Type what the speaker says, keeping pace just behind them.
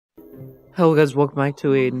Hello guys, welcome back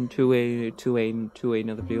to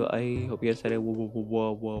another video. I hope you guys had a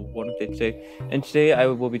wonderful day today. And today I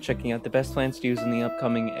will be checking out the best plants to use in the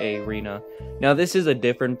upcoming arena. Now this is a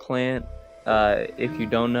different plant, if you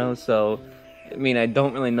don't know. So, I mean, I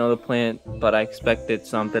don't really know the plant, but I expected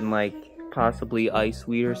something like possibly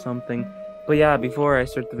iceweed or something. But yeah, before I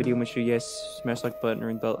start the video, make sure you guys smash like button,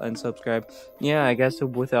 ring bell, and subscribe. Yeah, I guess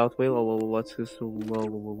without wait, let's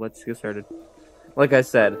get started. Like I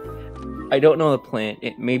said, I don't know the plant.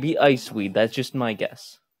 It may be iceweed. That's just my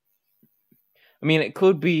guess. I mean, it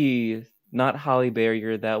could be not holly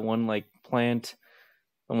barrier. That one like plant,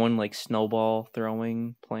 the one like snowball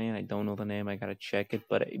throwing plant. I don't know the name. I gotta check it,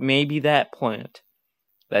 but it may be that plant.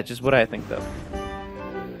 That's just what I think, though.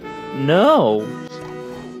 No,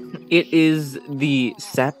 it is the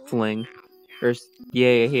sapling, or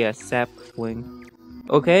yeah, sapling.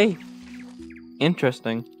 Okay,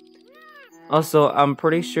 interesting. Also, I'm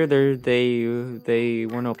pretty sure they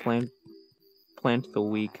were no plant of the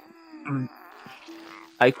week.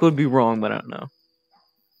 I could be wrong, but I don't know.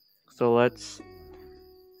 So let's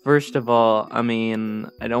first of all, I mean,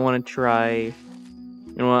 I don't want to try. You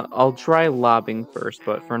know what? I'll try lobbing first,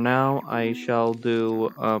 but for now, I shall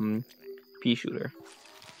do pea shooter.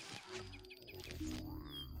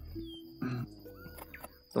 I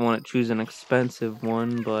want to choose an expensive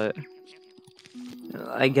one, but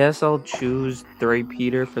I guess I'll choose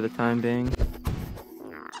Thrapeater for the time being.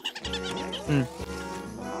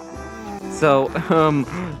 So,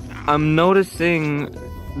 I'm noticing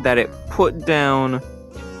that it put down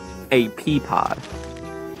a pea pod.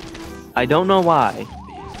 I don't know why.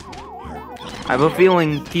 I have a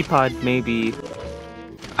feeling pea pod may be,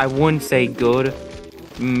 I wouldn't say good,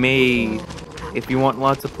 if you want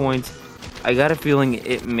lots of points, I got a feeling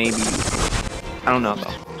it may be, I don't know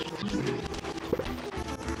though.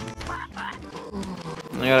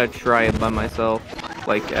 I gotta try it by myself,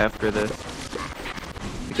 like, after this.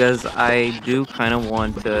 Because I do kind of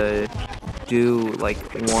want to do, like,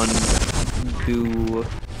 third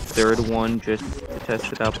one just to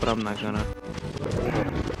test it out, but I'm not gonna.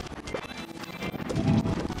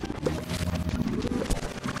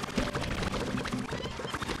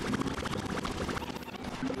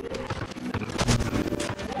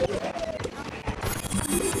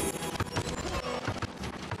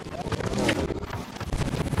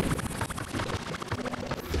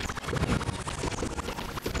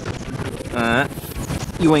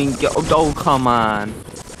 You ain't oh come on.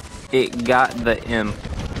 It got the imp,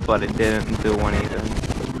 but it didn't do anything.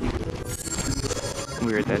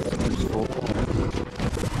 Weird, that's useful.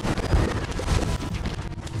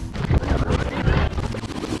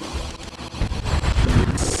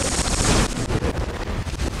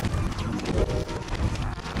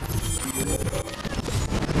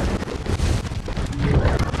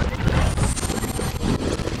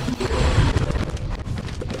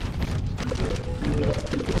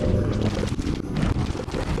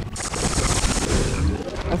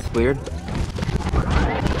 That's weird.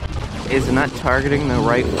 Is it not targeting the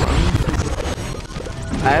right one?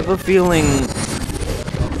 I have a feeling...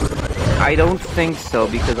 I don't think so,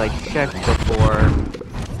 because I checked before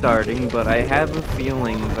starting, but I have a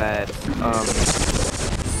feeling that,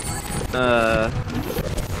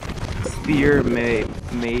 Spear may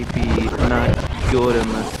be not good in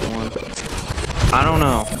this one. I don't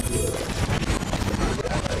know.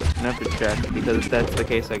 I have to check, because if that's the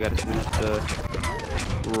case, I gotta choose the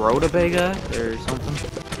Rhotabega or something.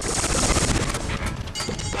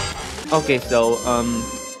 Okay, so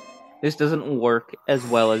this doesn't work as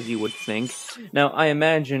well as you would think. Now, I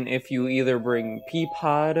imagine if you either bring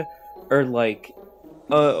Peapod or like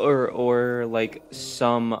or like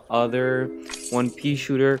some other one pea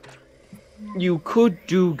shooter, you could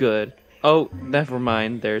do good. Oh, never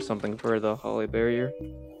mind. There's something for the holly barrier.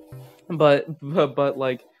 But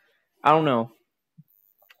like, I don't know.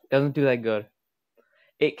 It doesn't do that good.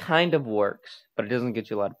 It kind of works, but it doesn't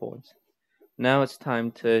get you a lot of points. Now it's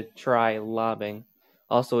time to try lobbing.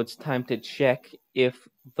 Also, it's time to check if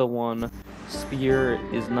the one spear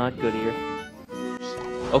is not good here.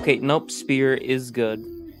 Okay, nope, spear is good.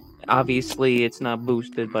 Obviously, it's not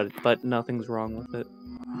boosted, but nothing's wrong with it.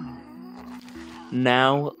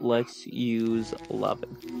 Now, let's use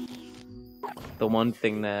lobbing. The one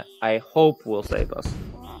thing that I hope will save us.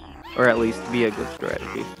 Or at least be a good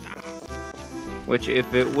strategy. Which,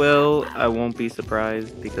 if it will, I won't be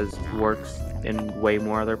surprised, because it works in way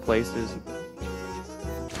more other places.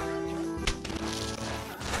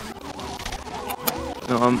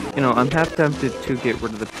 No, I'm half tempted to get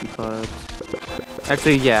rid of the Peapods.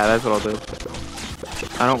 Actually, yeah, that's what I'll do.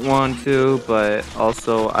 I don't want to, but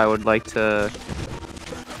also I would like to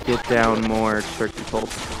get down more turkey pulp.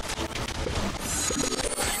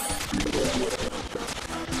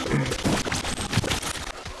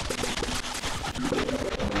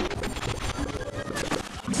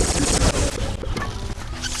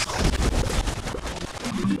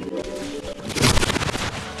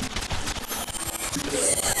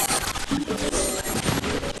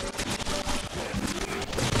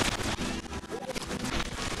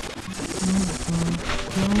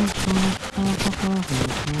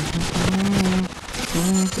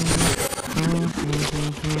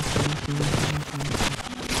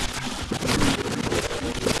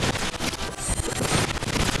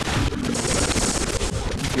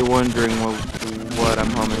 If you're wondering what I'm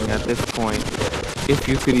humming at this point, if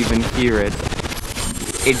you could even hear it,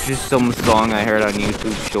 it's just some song I heard on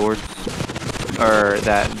YouTube Shorts, or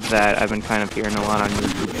that I've been kind of hearing a lot on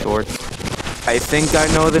YouTube Shorts. I think I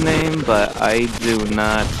know the name, but I do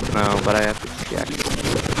not know, but I have to check.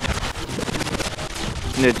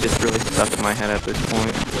 And it just really stuck in my head at this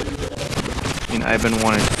point. You know, I've been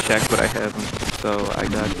wanting to check, but I haven't, so I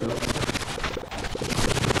got to.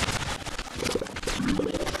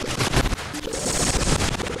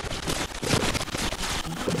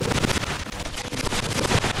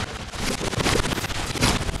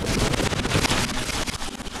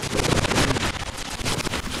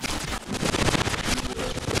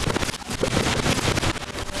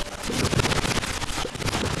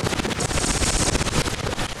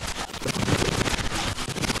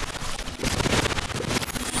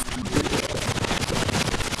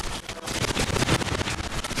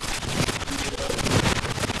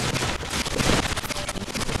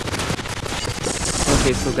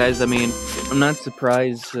 Okay, so guys, I mean, I'm not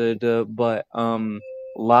surprised, but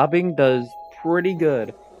lobbing does pretty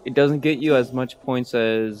good. It doesn't get you as much points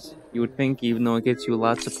as you would think, even though it gets you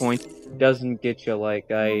lots of points. It doesn't get you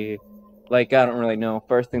I don't really know.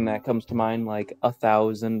 First thing that comes to mind, like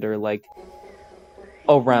 1,000 or like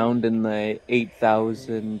around in the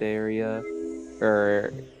 8,000 area,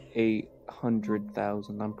 or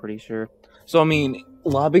 800,000. I'm pretty sure. So I mean,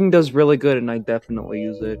 lobbing does really good, and I definitely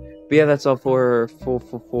use it. But yeah, that's all for this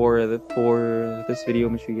video.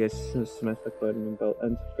 Make sure you guys smash the button and bell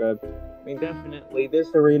and subscribe. I mean, definitely this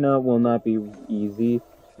arena will not be easy,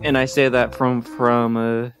 and I say that from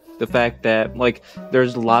the fact that like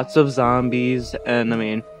there's lots of zombies, and I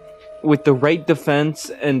mean, with the right defense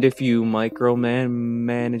and if you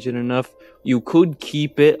manage it enough, you could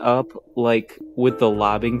keep it up like with the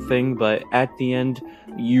lobbing thing, but at the end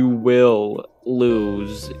you will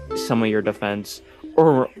lose some of your defense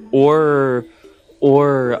or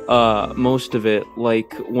most of it,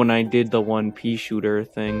 like when I did the 1 pea shooter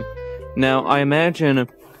thing. Now I imagine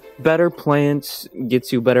better plants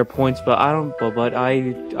gets you better points, but I don't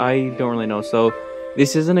really know. So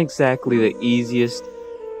this isn't exactly the easiest.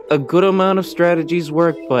 A good amount of strategies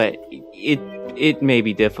work, but it may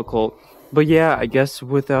be difficult. But yeah, I guess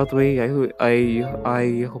without way, I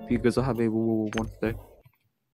hope you guys will have a wonderful day.